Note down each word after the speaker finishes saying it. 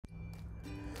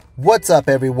What's up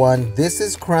everyone, this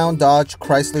is Crown Dodge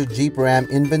Chrysler Jeep Ram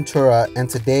in Ventura, and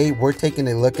today we're taking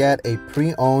a look at a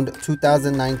pre-owned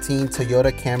 2019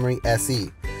 Toyota Camry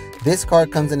SE. This car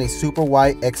comes in a super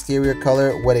white exterior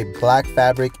color with a black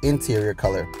fabric interior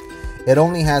color. It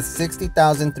only has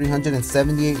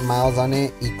 60,378 miles on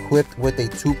it, equipped with a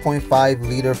 2.5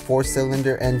 liter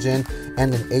 4-cylinder engine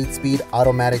and an 8-speed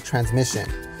automatic transmission.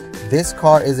 This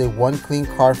car is a one-clean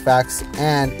CarFax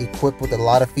and equipped with a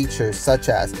lot of features such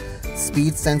as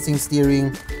speed sensing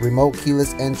steering, remote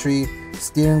keyless entry,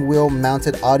 steering wheel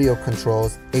mounted audio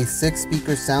controls, a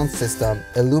 6-speaker sound system,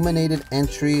 illuminated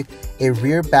entry, a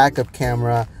rear backup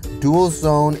camera, dual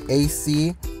zone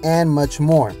AC, and much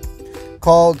more.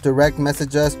 Call, direct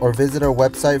message us, or visit our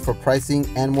website for pricing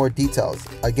and more details.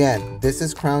 Again, this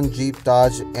is Crown Jeep,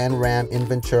 Dodge, and Ram in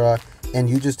Ventura, and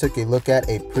you just took a look at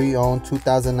a pre-owned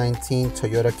 2019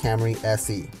 Toyota Camry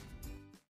SE.